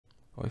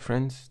Hi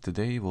friends,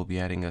 today we'll be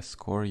adding a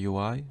score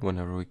UI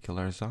whenever we kill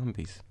our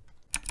zombies.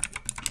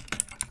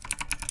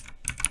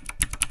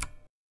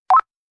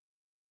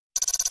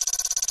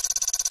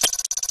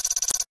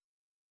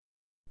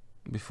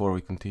 Before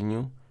we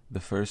continue, the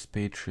first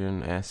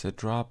Patreon asset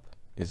drop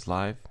is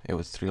live. It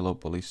was 3 low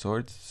poly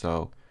swords,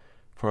 so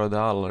for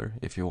 $1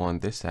 if you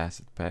want this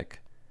asset pack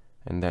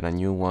and then a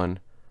new one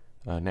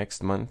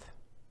next month,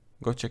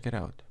 go check it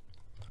out.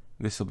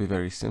 This will be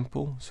very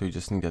simple, so you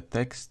just need a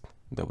text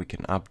that we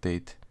can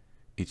update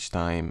each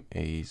time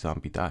a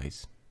zombie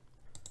dies.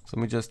 So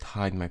let me just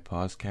hide my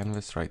pause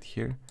canvas right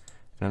here.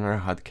 And on our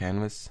HUD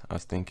canvas, I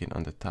was thinking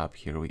on the top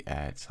here we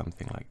add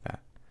something like that.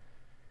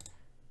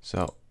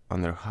 So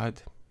under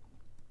HUD,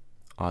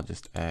 I'll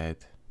just add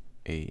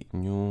a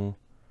new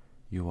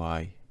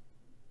UI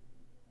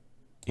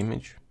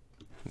image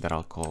that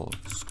I'll call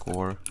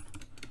score.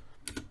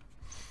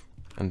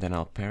 And then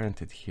I'll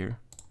parent it here.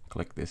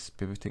 Click this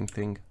pivoting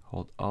thing,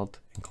 hold Alt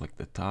and click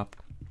the top.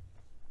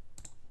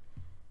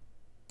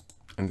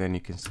 And then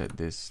you can set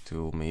this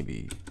to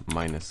maybe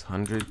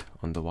 -100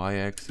 on the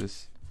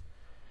y-axis,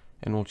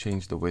 and we'll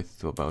change the width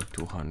to about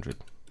 200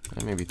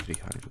 and maybe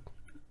 300.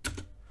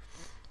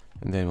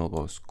 And then we'll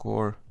go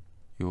score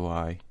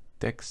UI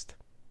text,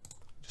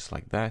 just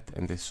like that,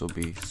 and this will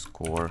be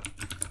score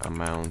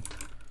amount.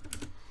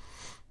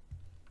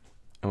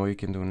 And what you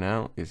can do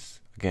now is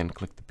again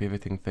click the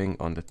pivoting thing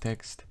on the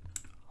text,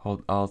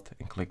 hold Alt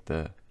and click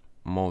the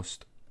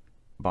most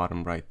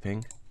bottom right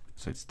thing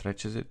so it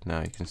stretches it.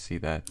 Now you can see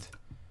that,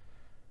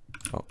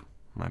 oh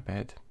my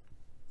bad,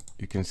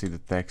 you can see the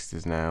text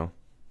is now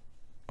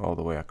all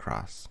the way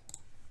across.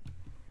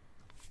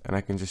 And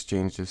I can just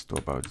change this to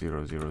about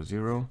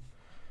 000,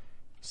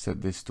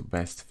 set this to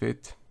best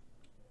fit,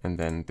 and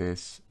then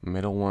this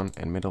middle one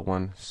and middle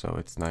one so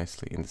it's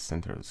nicely in the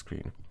center of the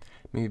screen.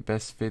 Maybe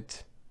best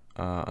fit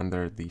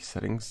under the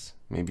settings,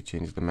 maybe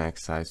change the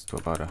max size to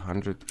about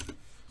 100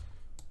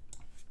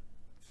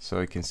 so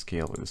it can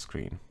scale with the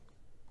screen.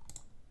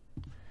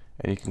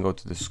 And you can go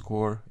to the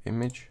score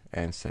image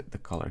and set the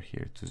color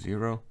here to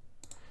 0,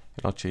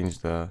 and I'll change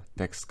the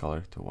text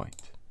color to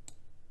white.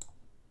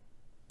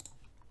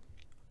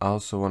 I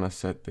also want to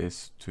set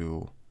this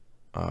to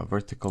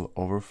vertical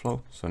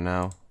overflow, so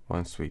now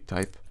once we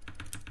type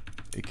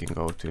it can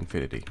go to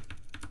infinity,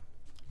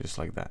 just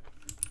like that.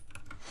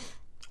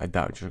 I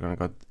doubt you're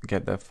gonna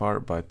get that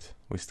far, but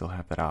we still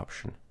have that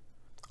option.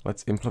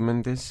 Let's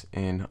implement this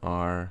in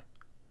our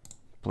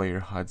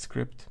player HUD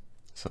script,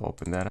 so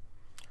open that up.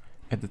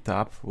 At the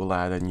top we'll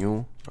add a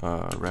new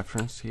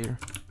reference here.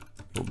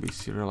 It will be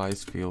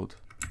serialized field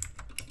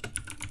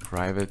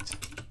private,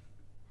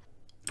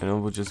 and it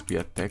will just be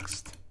a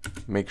text.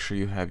 Make sure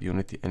you have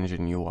Unity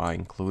Engine UI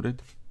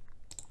included,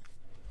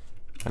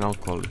 and I'll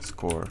call it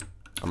score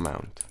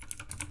amount,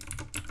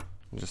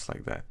 just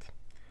like that.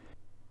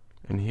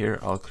 And here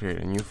I'll create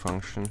a new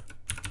function,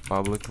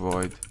 public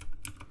void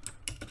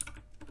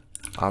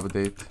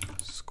update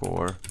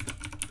score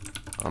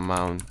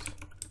amount,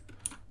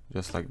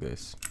 just like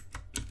this.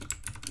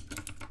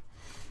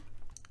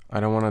 I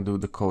don't want to do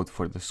the code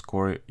for the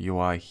score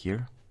UI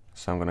here,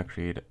 so I'm going to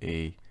create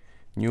a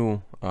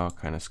new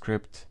kind of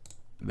script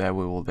that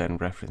we will then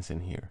reference in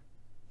here.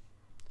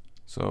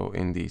 So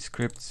in the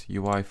scripts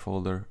UI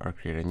folder, I'll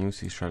create a new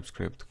C#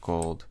 script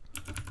called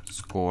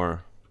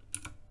score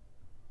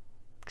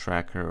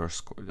tracker, or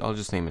score, I'll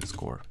just name it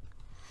score.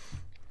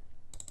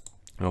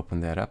 And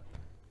open that up.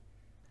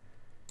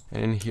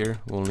 And in here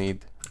we'll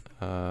need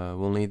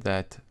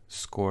that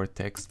score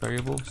text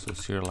variable, so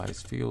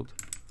serialized field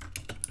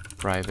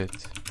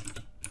private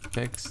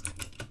text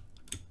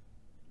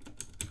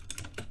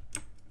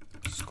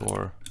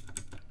score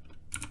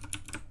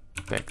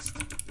text.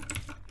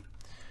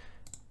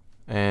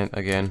 And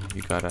again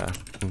you gotta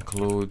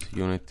include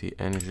Unity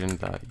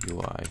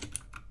Engine.ui,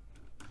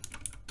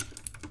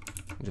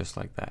 just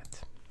like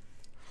that.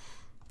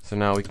 So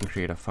now we can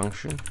create a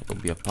function. It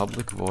will be a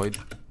public void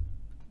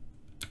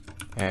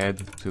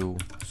add to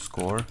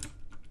score,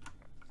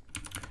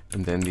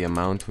 and then the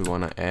amount we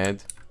want to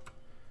add,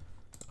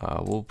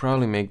 we'll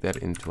probably make that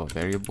into a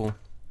variable,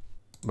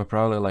 but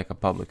probably like a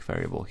public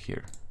variable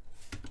here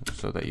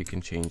so that you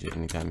can change it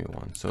anytime you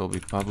want. So it'll be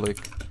public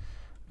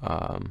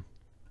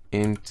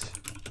int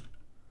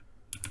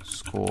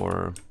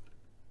score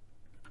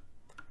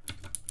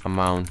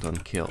amount on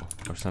kill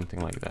or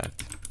something like that.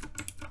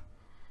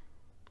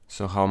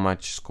 So how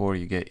much score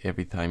you get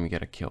every time you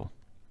get a kill.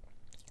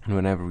 And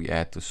whenever we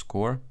add to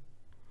score,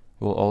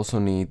 we'll also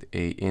need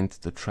a int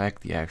to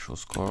track the actual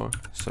score,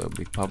 so it'll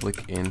be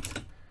public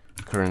int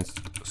current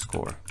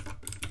score.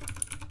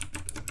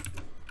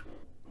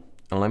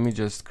 And let me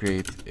just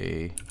create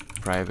a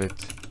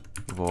private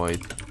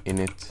void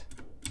init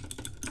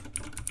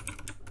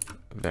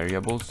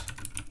variables.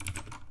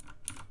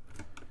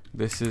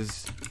 This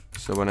is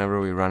so whenever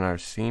we run our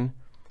scene,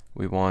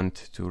 we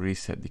want to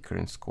reset the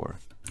current score.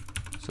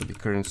 So the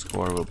current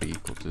score will be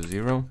equal to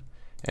 0,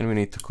 and we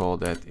need to call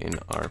that in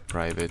our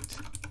private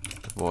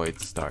void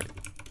start.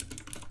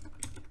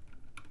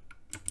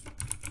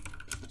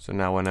 So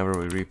now whenever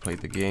we replay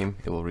the game,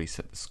 it will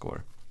reset the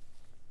score.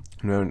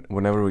 And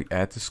whenever we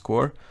add the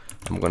score,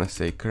 I'm gonna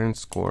say current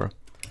score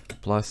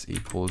plus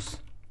equals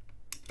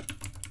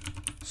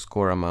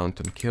score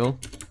amount on kill.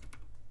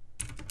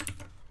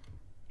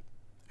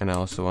 And I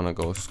also wanna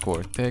go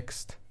score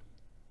text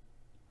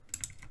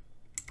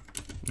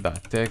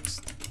dot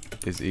text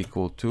is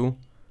equal to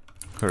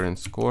current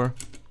score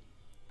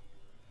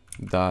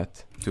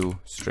dot to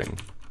string,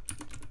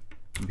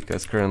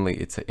 because currently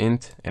it's an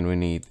int and we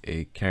need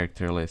a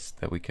character list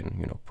that we can,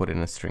 you know, put in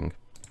a string.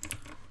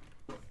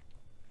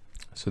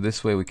 So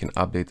this way we can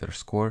update our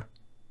score.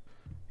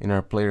 In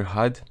our player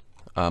HUD,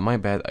 my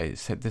bad, I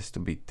set this to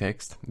be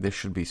text. This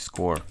should be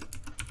score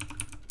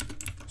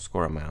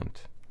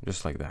amount,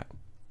 just like that.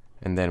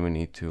 And then we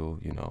need to,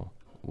 you know,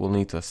 we'll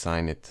need to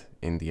assign it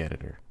in the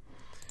editor.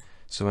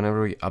 So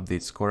whenever we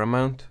update score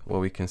amount,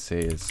 what we can say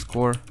is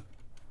score.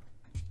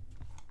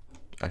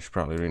 I should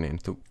probably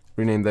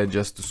rename that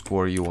just to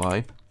score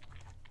UI.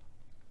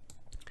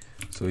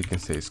 So we can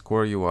say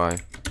score UI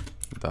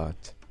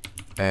dot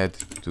add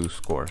to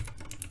score,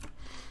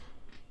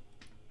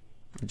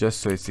 just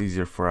so it's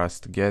easier for us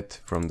to get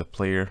from the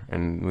player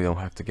and we don't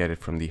have to get it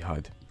from the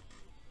HUD.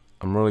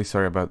 I'm really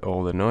sorry about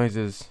all the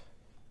noises.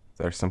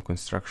 There's some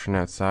construction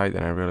outside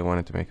and I really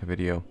wanted to make a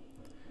video.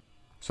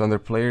 So under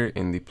player,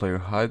 in the player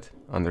HUD,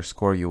 under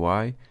score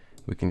UI,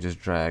 we can just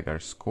drag our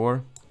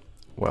score.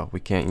 Well, we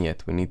can't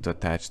yet. We need to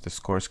attach the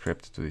score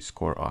script to the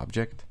score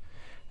object.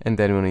 And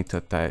then we need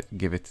to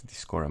give it the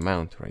score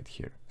amount right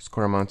here.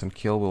 Score amount on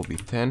kill will be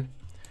 10.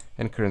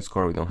 And current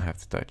score we don't have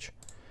to touch.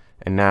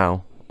 And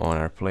now on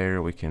our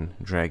player, we can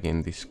drag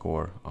in the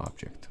score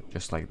object,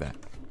 just like that.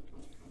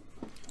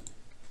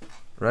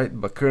 Right,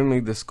 but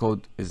currently this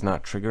code is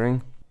not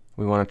triggering.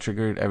 We want to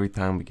trigger it every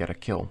time we get a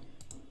kill.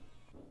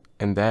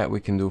 And that we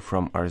can do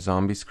from our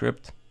zombie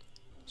script.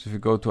 So if you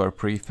go to our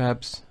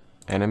prefabs,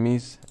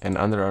 enemies, and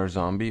under our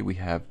zombie we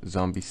have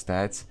zombie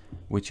stats,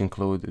 which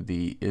include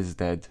the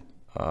isDead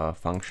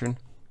function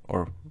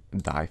or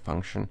die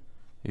function.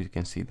 You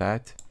can see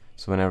that.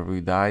 So whenever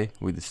we die,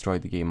 we destroy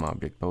the game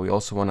object, but we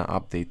also want to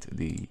update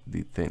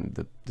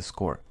the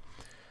score.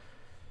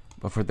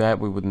 But for that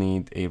we would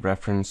need a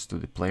reference to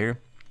the player,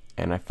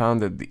 and I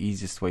found that the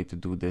easiest way to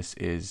do this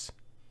is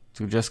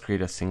to just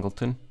create a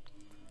singleton.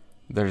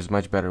 There's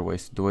much better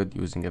ways to do it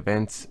using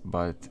events,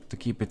 but to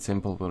keep it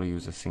simple we'll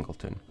use a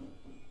singleton.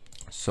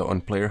 So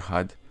on player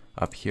HUD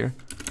up here,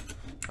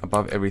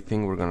 above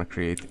everything we're gonna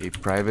create a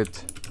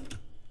private,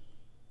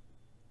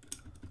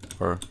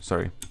 we'll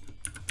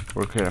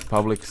create a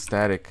public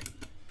static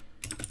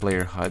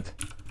player HUD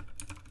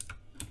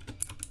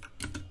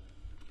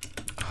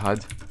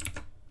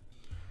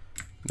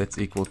that's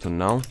equal to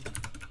null,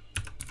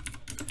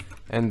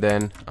 and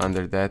then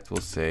under that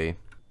we'll say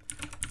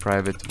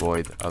private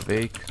void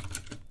awake.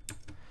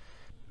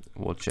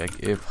 We'll check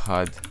if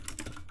HUD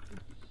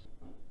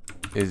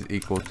is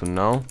equal to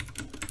null.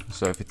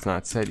 So if it's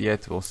not set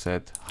yet, we'll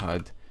set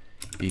HUD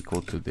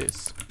equal to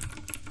this.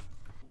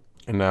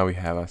 And now we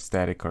have a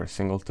static or a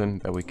singleton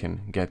that we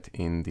can get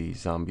in the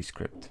zombie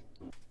script.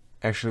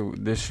 Actually,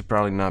 this should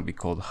probably not be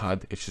called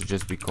HUD, it should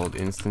just be called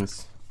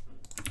instance.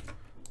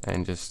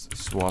 And just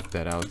swap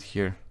that out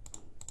here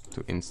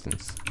to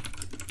instance.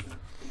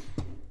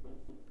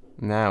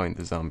 Now in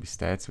the zombie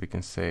stats we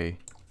can say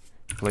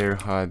player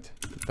HUD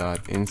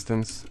dot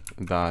instance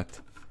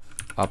dot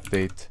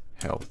update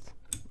health,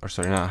 or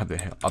sorry, not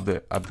update health,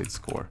 update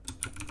score,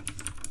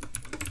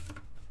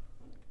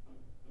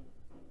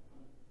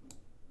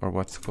 or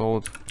what's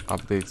called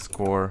update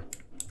score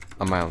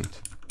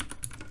amount,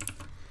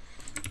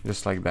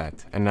 just like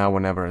that. And now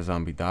whenever a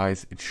zombie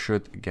dies, it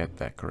should get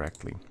that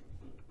correctly.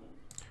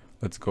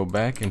 Let's go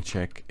back and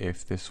check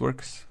if this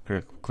works.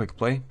 Click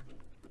play,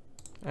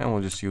 and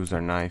we'll just use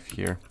our knife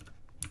here.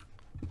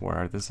 Where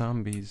are the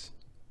zombies?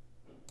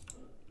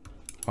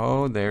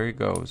 Oh, there he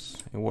goes.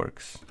 It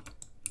works.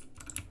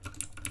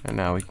 And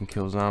now we can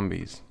kill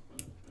zombies.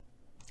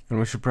 And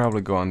we should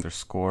probably go under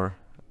score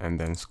and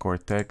then score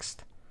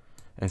text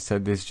and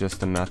set this just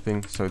to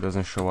nothing so it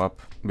doesn't show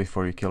up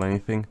before you kill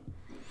anything.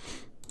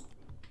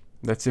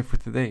 That's it for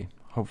today.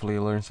 Hopefully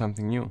you learned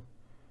something new.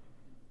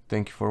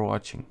 Thank you for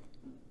watching.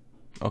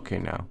 Okay,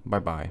 now, bye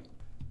bye.